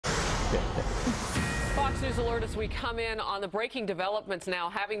Fox News Alert as we come in on the breaking developments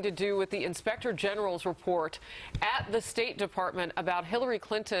now having to do with the Inspector General's report at the State Department about Hillary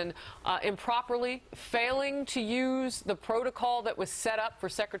Clinton improperly failing to use the protocol that was set up for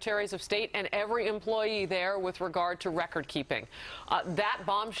secretaries of state and every employee there with regard to record keeping. That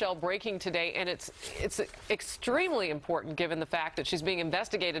bombshell breaking today, and it's extremely important given the fact that she's being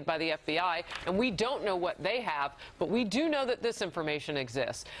investigated by the FBI, and we don't know what they have, but we do know that this information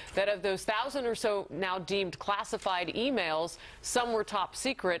exists, that of those 1,000 or so now deemed classified emails, some were top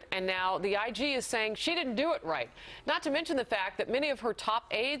secret, and now the IG is saying she didn't do it right. Not to mention the fact that many of her top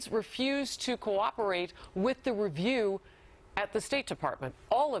aides refused to cooperate with the review at the State Department.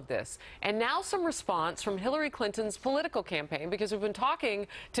 All of this. And now some response from Hillary Clinton's political campaign, because we've been talking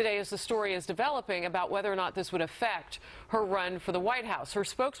today as the story is developing about whether or not this would affect her run for the White House. Her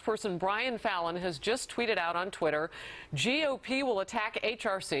spokesperson, Brian Fallon, has just tweeted out on Twitter, GOP will attack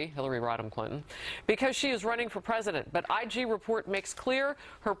HRC, Hillary Rodham Clinton, because she is running for president. But IG report makes clear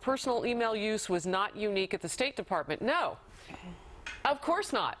her personal email use was not unique at the State Department. No. Of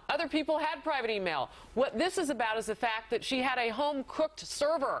course not. Other people had private email. What this is about is the fact that she had a home-cooked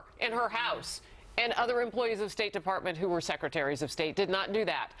server in her house, and other employees of State Department who were secretaries of state did not do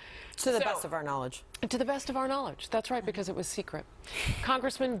that. To the best of our knowledge. To the best of our knowledge. That's right, because it was secret.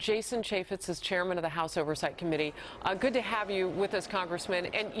 Congressman Jason Chaffetz is chairman of the House Oversight Committee. Good to have you with us, Congressman.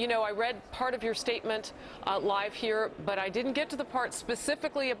 And, you know, I read part of your statement live here, but I didn't get to the part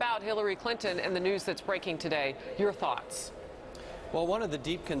specifically about Hillary Clinton and the news that's breaking today. Your thoughts? Well, one of the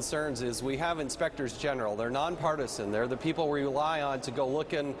deep concerns is we have inspectors general. They're nonpartisan. They're the people we rely on to go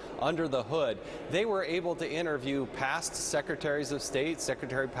looking under the hood. They were able to interview past secretaries of state,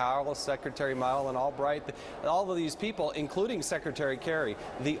 Secretary Powell, Secretary Madeleine Albright, all of these people, including Secretary Kerry.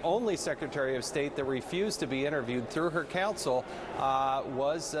 The only Secretary of State that refused to be interviewed through her counsel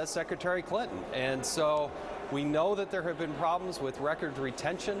was Secretary Clinton. And so we know that there have been problems with record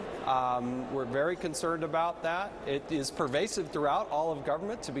retention. We're very concerned about that. It is pervasive throughout all of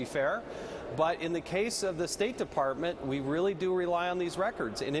government, to be fair. But in the case of the State Department, we really do rely on these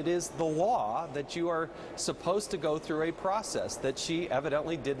records. And it is the law that you are supposed to go through a process that she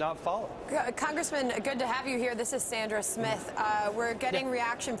evidently did not follow. Congressman, good to have you here. This is Sandra Smith. We're getting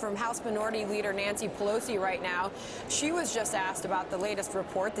reaction from House Minority Leader Nancy Pelosi right now. She was just asked about the latest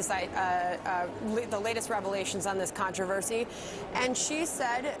report, the latest revelations on this controversy. And she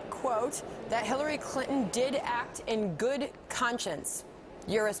said, quote, that Hillary Clinton did act in good conscience.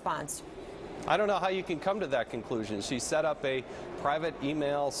 Your response? I don't know how you can come to that conclusion. She set up a private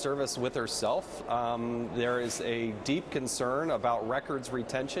email service with herself. There is a deep concern about records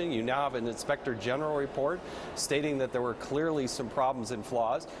retention. You now have an Inspector General report stating that there were clearly some problems and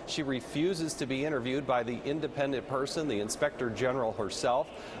flaws. She refuses to be interviewed by the independent person, the Inspector General herself.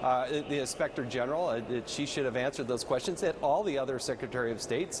 The Inspector General, she should have answered those questions that all the other Secretary of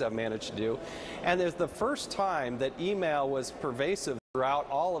States managed to do. And there's the first time that email was pervasive throughout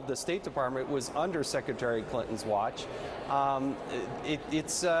all of the State Department was under Secretary Clinton's watch.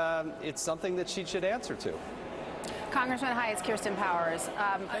 It's something that she should answer to. Congressman, hi, it's Kirsten Powers.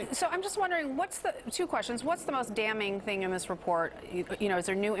 So I'm just wondering, two questions. What's the most damning thing in this report? You know, is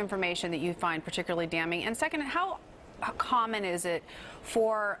there new information that you find particularly damning? And second, how common is it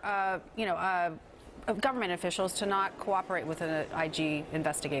for, government officials to not cooperate with an IG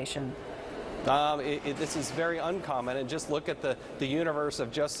investigation? This is very uncommon, and just look at the universe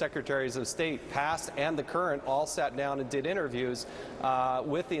of just secretaries of state, past and the current, all sat down and did interviews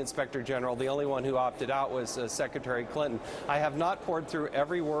with the Inspector General. The only one who opted out was Secretary Clinton. I have not poured through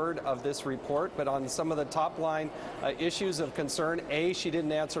every word of this report, but on some of the top line issues of concern, A, she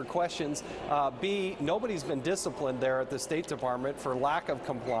didn't answer questions, B, nobody's been disciplined there at the State Department for lack of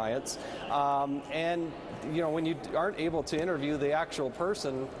compliance, and you know, when you aren't able to interview the actual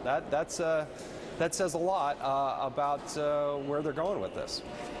person, that says a lot about where they're going with this.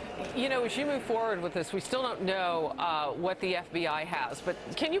 You know, as you move forward with this, we still don't know what the FBI has, but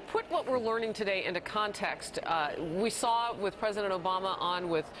can you put what we're learning today into context? We saw with President Obama on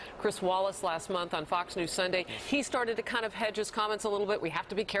with Chris Wallace last month on Fox News Sunday. He started to kind of hedge his comments a little bit. We have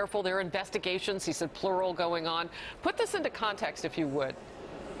to be careful. There are investigations, he said, plural, going on. Put this into context, if you would.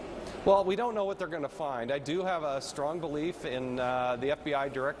 Well, we don't know what they're going to find. I do have a strong belief in the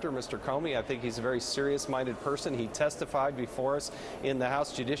FBI director, Mr. Comey. I think he's a very serious-minded person. He testified before us in the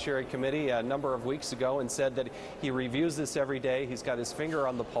House Judiciary Committee a number of weeks ago and said that he reviews this every day. He's got his finger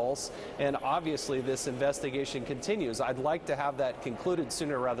on the pulse, and obviously this investigation continues. I'd like to have that concluded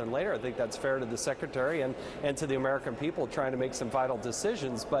sooner rather than later. I think that's fair to the Secretary and to the American people trying to make some vital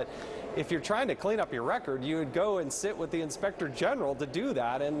decisions. But if you're trying to clean up your record, you would go and sit with the Inspector General to do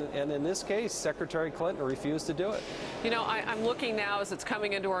that, and and in this case, Secretary Clinton refused to do it. You know, I'm looking now as it's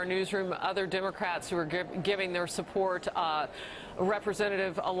coming into our newsroom, other Democrats who are giving their support.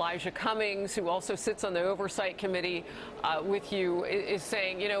 Representative Elijah Cummings, who also sits on the Oversight Committee with you, is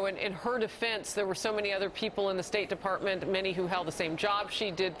saying, you know, in her defense, there were so many other people in the State Department, many who held the same job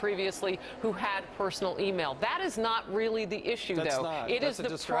she did previously, who had personal email. That is not really the issue, though. It is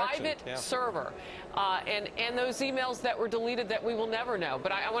the private server and those emails that were deleted that we will never know.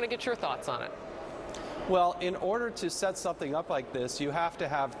 But I want to get your thoughts on it. Well, in order to set something up like this, you have to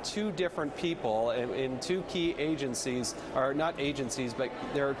have two different people in two key agencies, or not agencies, but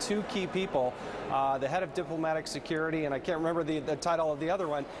there are two key people, the head of diplomatic security, and I can't remember the title of the other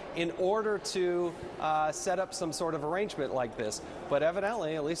one, in order to set up some sort of arrangement like this. But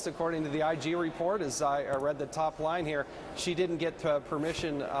evidently, at least according to the IG report, as I read the top line here, she didn't get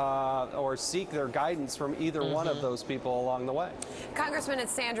permission or seek their guidance from either one of those people along the way. Congressman,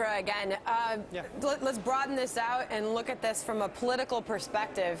 it's Sandra again. Let's broaden this out and look at this from a political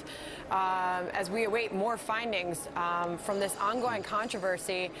perspective as we await more findings from this ongoing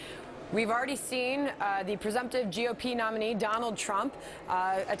controversy. We've already seen the presumptive GOP nominee, Donald Trump,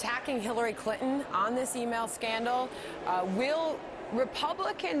 attacking Hillary Clinton on this email scandal. Will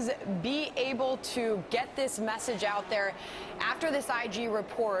Republicans be able to get this message out there after this IG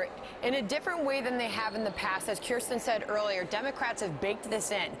report in a different way than they have in the past? As Kirsten said earlier, Democrats have baked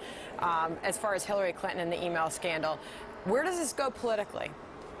this in as far as Hillary Clinton and the email scandal. Where does this go politically?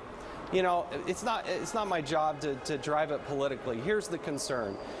 You know, it's not my job to drive it politically. Here's the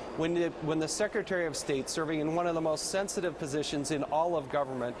concern. When the Secretary of State, serving in one of the most sensitive positions in all of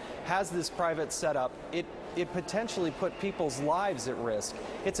government, has this private setup, it potentially put people's lives at risk.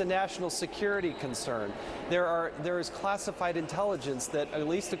 It's a national security concern. There is classified intelligence that, at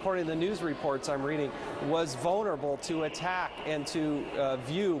least according to the news reports I'm reading, was vulnerable to attack and to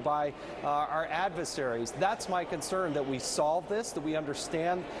view by our adversaries. That's my concern, that we solve this, that we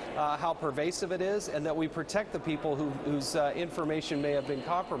understand how pervasive it is, and that we protect the people whose information may have been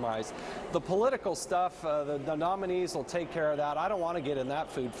compromised. The political stuff, the nominees will take care of that. I don't want to get in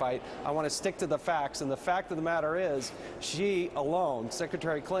that food fight. I want to stick to the facts, and the fact of the matter is, she alone,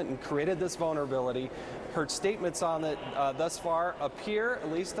 Secretary Clinton, created this vulnerability. Her statements on it thus far appear,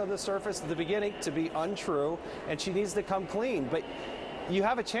 at least on the surface at the beginning, to be untrue, and she needs to come clean. But you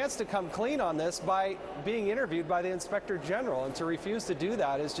have a chance to come clean on this by being interviewed by the Inspector General, and to refuse to do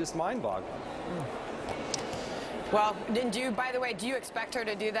that is just mind-boggling. Well, by the way, do you expect her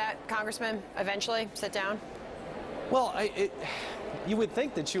to do that, Congressman, eventually, sit down? Well, you would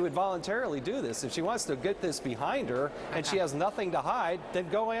think that she would voluntarily do this. If she wants to get this behind her and she has nothing to hide, then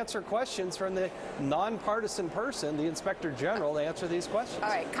go answer questions from the nonpartisan person, the Inspector General, to answer these questions. All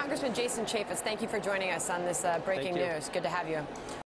right, Congressman Jason Chaffetz, thank you for joining us on this breaking news. Good to have you.